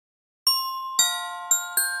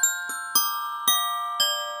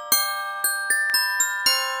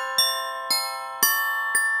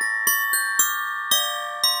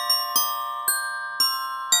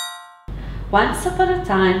Once upon a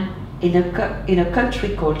time, in a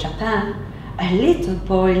country called Japan, a little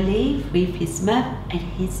boy lived with his mom and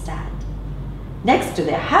his dad. Next to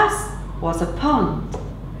their house was a pond.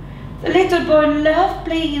 The little boy loved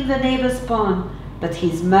playing in the neighbor's pond, but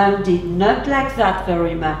his mom did not like that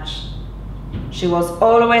very much. She was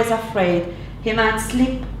always afraid he might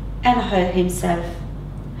slip and hurt himself.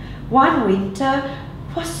 One winter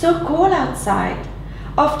it was so cold outside.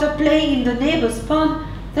 After playing in the neighbor's pond,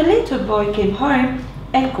 the little boy came home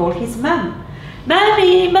and called his mom.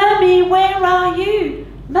 "Mommy, Mommy, where are you?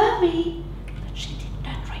 Mommy!" But she did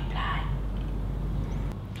not reply.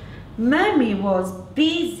 Mommy was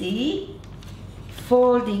busy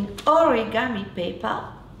folding origami paper.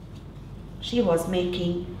 She was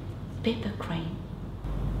making paper crane.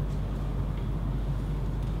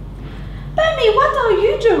 "Mommy, what are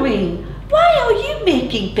you doing? Why are you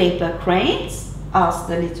making paper cranes?" asked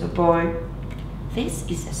the little boy. "This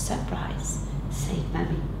is a surprise," said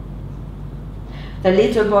Mommy. The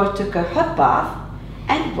little boy took a hot bath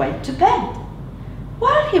and went to bed.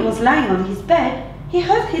 While he was lying on his bed, he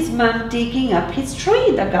heard his mom digging up his tree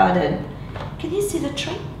in the garden. "Can you see the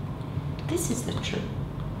tree? This is the tree."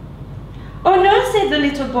 "Oh no," said the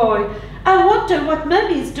little boy. "I wonder what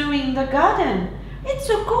Mommy is doing in the garden. It's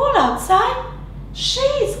so cold outside. She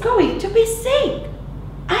is going to be sick.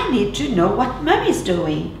 I need to know what Mommy's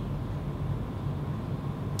doing."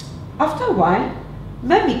 After a while,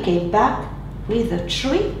 Mommy came back with a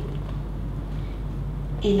tree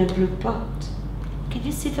in a blue pot. Can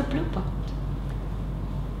you see the blue pot?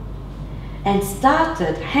 And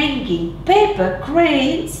started hanging paper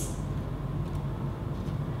cranes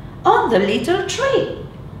on the little tree.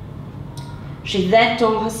 She then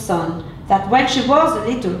told her son that when she was a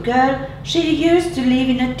little girl, she used to live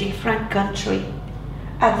in a different country.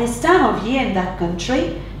 At this time of year in that country,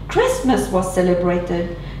 Christmas was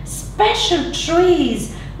celebrated. Special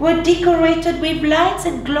trees were decorated with lights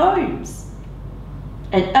and globes.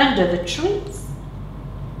 And under the trees,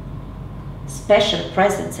 special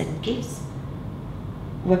presents and gifts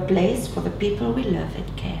were placed for the people we love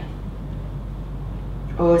and care.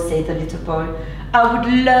 "Oh," said the little boy, "I would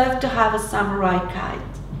love to have a samurai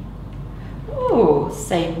kite." "Oh,"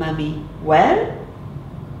 said Mommy, "well,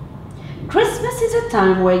 Christmas is a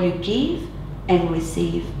time where you give and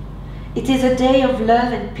receive. It is a day of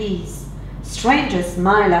love and peace. Strangers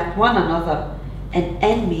smile at one another and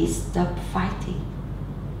enemies stop fighting."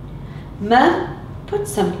 Mom put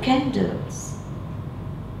some candles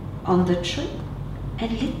on the tree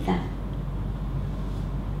and lit them.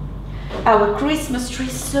 "Our Christmas tree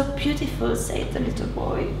is so beautiful," said the little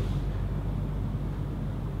boy.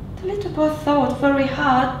 The little boy thought very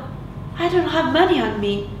hard. "I don't have money on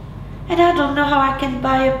me, and I don't know how I can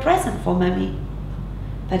buy a present for Mommy.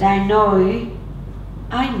 But I know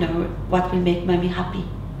what will make Mommy happy."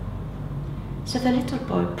 So the little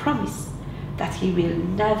boy promised that he will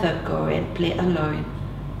never go and play alone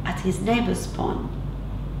at his neighbor's pond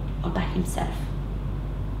or by himself.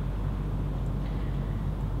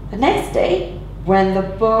 The next day, when the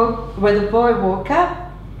boy woke up,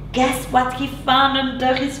 guess what he found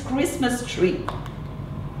under his Christmas tree?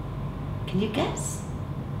 Can you guess?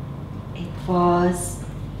 It was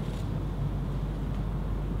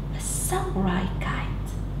a samurai kite.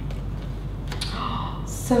 Oh,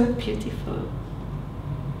 so beautiful.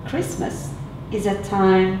 Christmas is a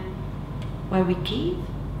time where we give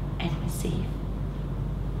and receive.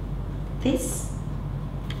 This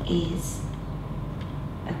is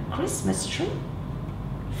a Christmas tree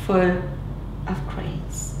full of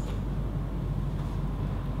cranes.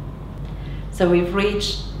 So we've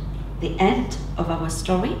reached the end of our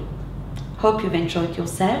story. Hope you've enjoyed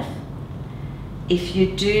yourself. If you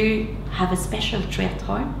do have a special tree at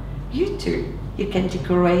home, you can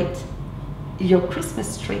decorate your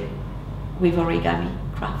Christmas tree with origami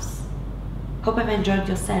crafts. Hope you've enjoyed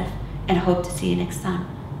yourself and hope to see you next time.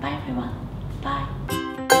 Bye everyone. Bye.